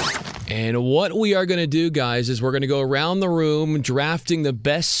 And what we are going to do, guys, is we're going to go around the room drafting the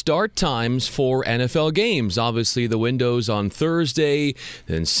best start times for NFL games. Obviously, the window's on Thursday,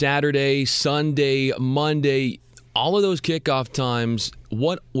 then Saturday, Sunday, Monday. All of those kickoff times,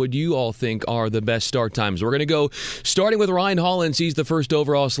 what would you all think are the best start times? We're going to go starting with Ryan Hollins. He's the first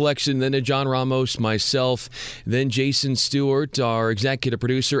overall selection. Then to John Ramos, myself. Then Jason Stewart, our executive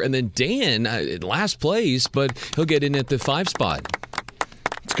producer. And then Dan, last place, but he'll get in at the 5 spot.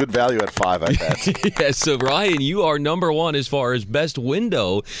 It's good value at 5, I bet. Yeah, so Ryan, you are number 1 as far as best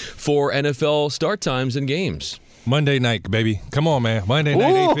window for NFL start times and games. Monday night, baby. Come on, man. Monday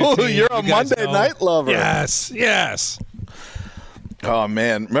night, 8:15. You're a Monday night lover. Yes. Oh,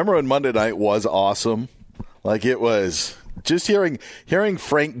 man. Remember when Monday night was awesome? Like, it was Just hearing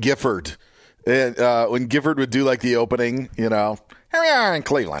Frank Gifford, when Gifford would do like the opening, here we are in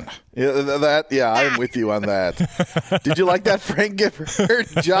Cleveland. I am with you on that. Did you like that, Frank Gifford,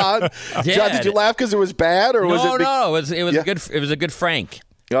 John? Yeah. John, did you laugh because it was bad, or was it? No, it was good. It was a good Frank.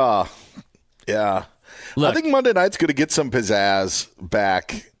 Oh, yeah. Look, I think Monday night's going to get some pizzazz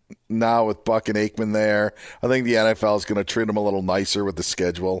back. Now with Buck and Aikman there, I think the NFL is going to treat them a little nicer with the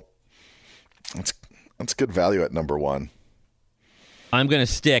schedule. That's good value at number one. I'm going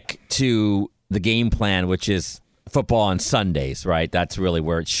to stick to the game plan, which is football on Sundays, right? That's really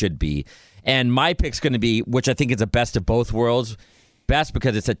where it should be. And my pick's going to be, which I think is the best of both worlds. Best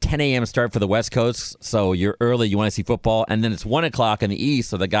because it's a 10 a.m. start for the West Coast, so you're early, you want to see football, and then it's 1 o'clock in the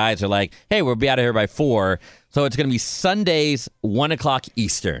East, so the guys are like, hey, we'll be out of here by 4. So it's going to be Sundays, 1 o'clock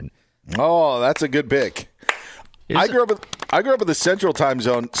Eastern. Oh, that's a good pick. I grew up in the Central time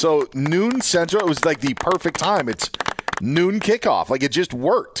zone, so noon Central, it was like the perfect time. It's noon kickoff. Like, it just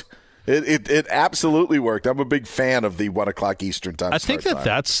worked. It absolutely worked. I'm a big fan of the 1 o'clock Eastern time. I think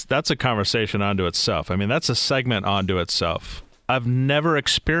that's a conversation unto itself. I mean, that's a segment unto itself. I've never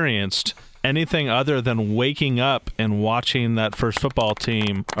experienced anything other than waking up and watching that first football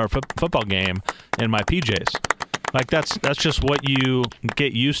team or football game in my PJs. Like that's just what you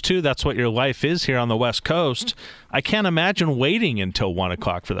get used to. That's what your life is here on the West Coast. I can't imagine waiting until 1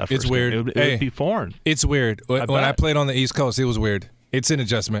 o'clock for that first It's weird. game. It would be foreign. It's weird. When I played on the East Coast, it was weird. It's an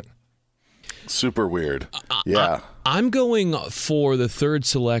adjustment. Super weird. Yeah. I'm going for the third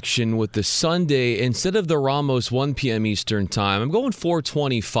selection with the Sunday instead of the Ramos 1 p.m. Eastern time. I'm going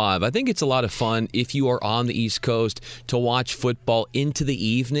 4:25. I think it's a lot of fun if you are on the East Coast to watch football into the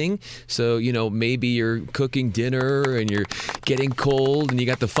evening. So, maybe you're cooking dinner and you're getting cold and you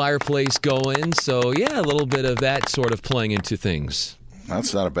got the fireplace going. So, yeah, a little bit of that sort of playing into things.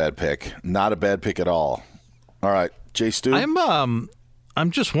 That's not a bad pick. Not a bad pick at all. All right, Jay Stu.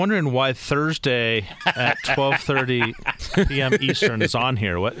 I'm just wondering why Thursday at 12:30 p.m. Eastern is on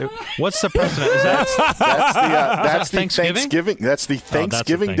here. What's the precedent? That's the Thanksgiving. That's the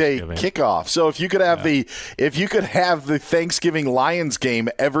Thanksgiving Day kickoff. So if you could have the Thanksgiving Lions game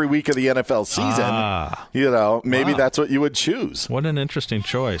every week of the NFL season, maybe that's what you would choose. What an interesting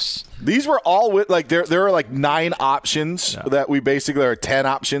choice. These were all there are like 9 options that we basically are 10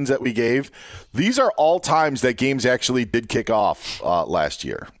 options that we gave. These are all times that games actually did kick off last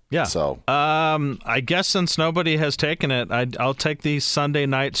year. Yeah. So, I guess since nobody has taken it, I'll take the Sunday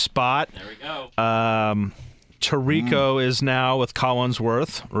night spot. There we go. Tirico is now with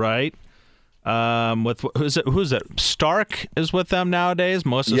Collinsworth, right? Who's it? Stark is with them nowadays.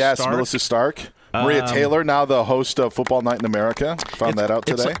 Melissa Stark. Maria Taylor, now the host of Football Night in America. Found that out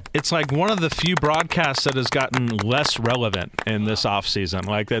today. It's like one of the few broadcasts that has gotten less relevant in this offseason.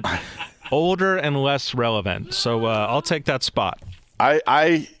 Like that, older and less relevant. So I'll take that spot.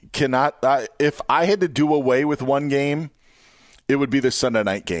 I cannot. If I had to do away with one game, it would be the Sunday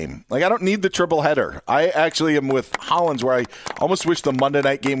night game. Like, I don't need the triple header. I actually am with Hollins, where I almost wish the Monday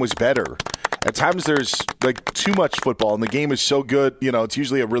night game was better. At times there's like too much football, and the game is so good. It's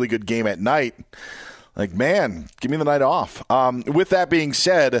usually a really good game at night. Like, man, give me the night off. With that being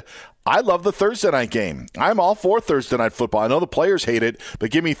said, I love the Thursday night game. I'm all for Thursday night football. I know the players hate it, but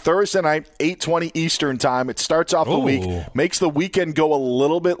give me Thursday night, 8:20 Eastern time. It starts off the week, makes the weekend go a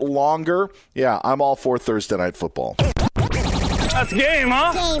little bit longer. Yeah, I'm all for Thursday night football. That's game,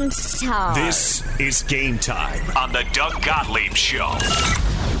 huh? Game time. This is Game Time on the Doug Gottlieb Show.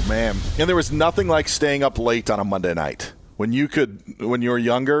 Man, and there was nothing like staying up late on a Monday night. When you were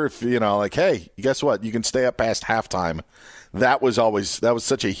younger, hey, guess what? You can stay up past halftime. That was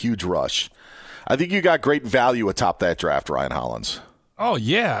such a huge rush. I think you got great value atop that draft, Ryan Hollins. Oh,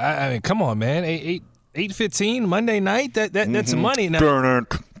 yeah. I mean, come on, man. 8:15 Monday night? That's money. Now,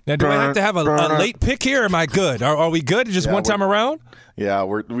 do I have to have a late pick here, or am I good? Are we good just one time around? Yeah,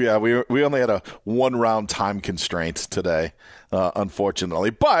 we only had a 1-round time constraint today, unfortunately.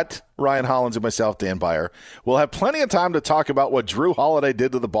 But Ryan Hollins and myself, Dan Beyer, will have plenty of time to talk about what Drew Holiday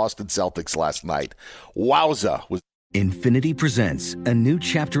did to the Boston Celtics last night. Wowza. Infinity presents a new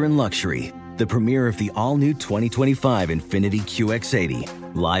chapter in luxury, the premiere of the all-new 2025 Infinity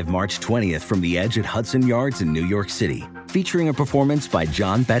QX80, live March 20th from the Edge at Hudson Yards in New York City, featuring a performance by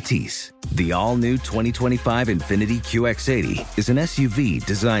John Batiste. The all-new 2025 Infinity QX80 is an SUV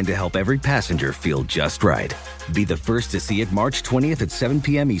designed to help every passenger feel just right. Be the first to see it March 20th at 7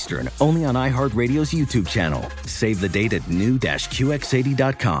 p.m. Eastern, only on iHeartRadio's YouTube channel. Save the date at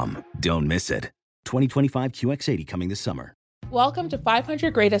new-QX80.com. Don't miss it. 2025 QX80 coming this summer. Welcome to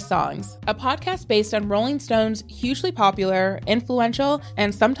 500 Greatest Songs, a podcast based on Rolling Stone's hugely popular, influential,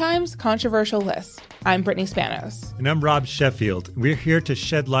 and sometimes controversial list. I'm Brittany Spanos. And I'm Rob Sheffield. We're here to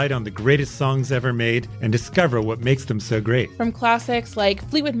shed light on the greatest songs ever made and discover what makes them so great. From classics like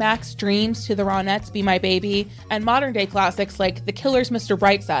Fleetwood Mac's Dreams to the Ronettes' Be My Baby, and modern-day classics like The Killer's Mr.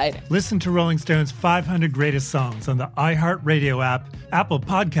 Brightside. Listen to Rolling Stone's 500 Greatest Songs on the iHeartRadio app, Apple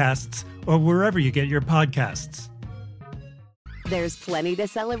Podcasts, or wherever you get your podcasts. There's plenty to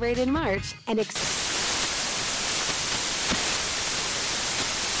celebrate in March and National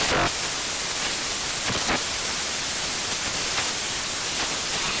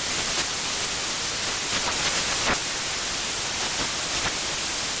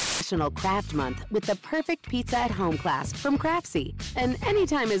Craft Month with the perfect pizza at home class from Craftsy. And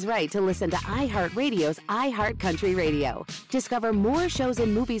anytime is right to listen to iHeartRadio's iHeart Country Radio. Discover more shows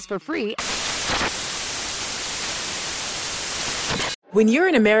and movies for free. When you're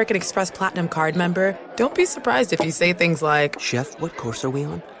an American Express Platinum Card member, don't be surprised if you say things like, "Chef, what course are we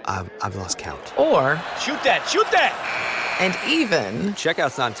on? I've lost count." Or, "Shoot that, shoot that!" And even,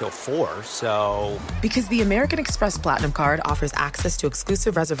 "Checkout's not until 4, so..." Because the American Express Platinum Card offers access to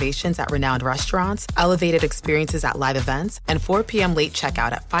exclusive reservations at renowned restaurants, elevated experiences at live events, and 4 p.m. late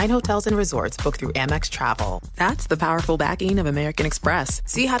checkout at fine hotels and resorts booked through Amex Travel. That's the powerful backing of American Express.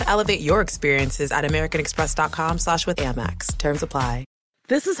 See how to elevate your experiences at americanexpress.com/withAmex. Terms apply.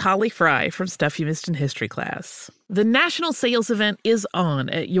 This is Holly Fry from Stuff You Missed in History Class. The national sales event is on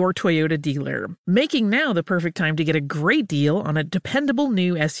at your Toyota dealer, making now the perfect time to get a great deal on a dependable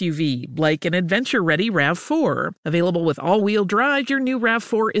new SUV, like an adventure-ready RAV4. Available with all-wheel drive, your new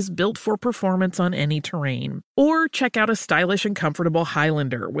RAV4 is built for performance on any terrain. Or check out a stylish and comfortable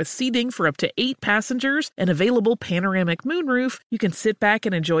Highlander with seating for up to 8 passengers and available panoramic moonroof. You can sit back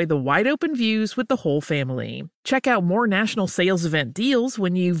and enjoy the wide-open views with the whole family. Check out more national sales event deals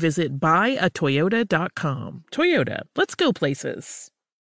when you visit buyatoyota.com. Toyota, let's go places.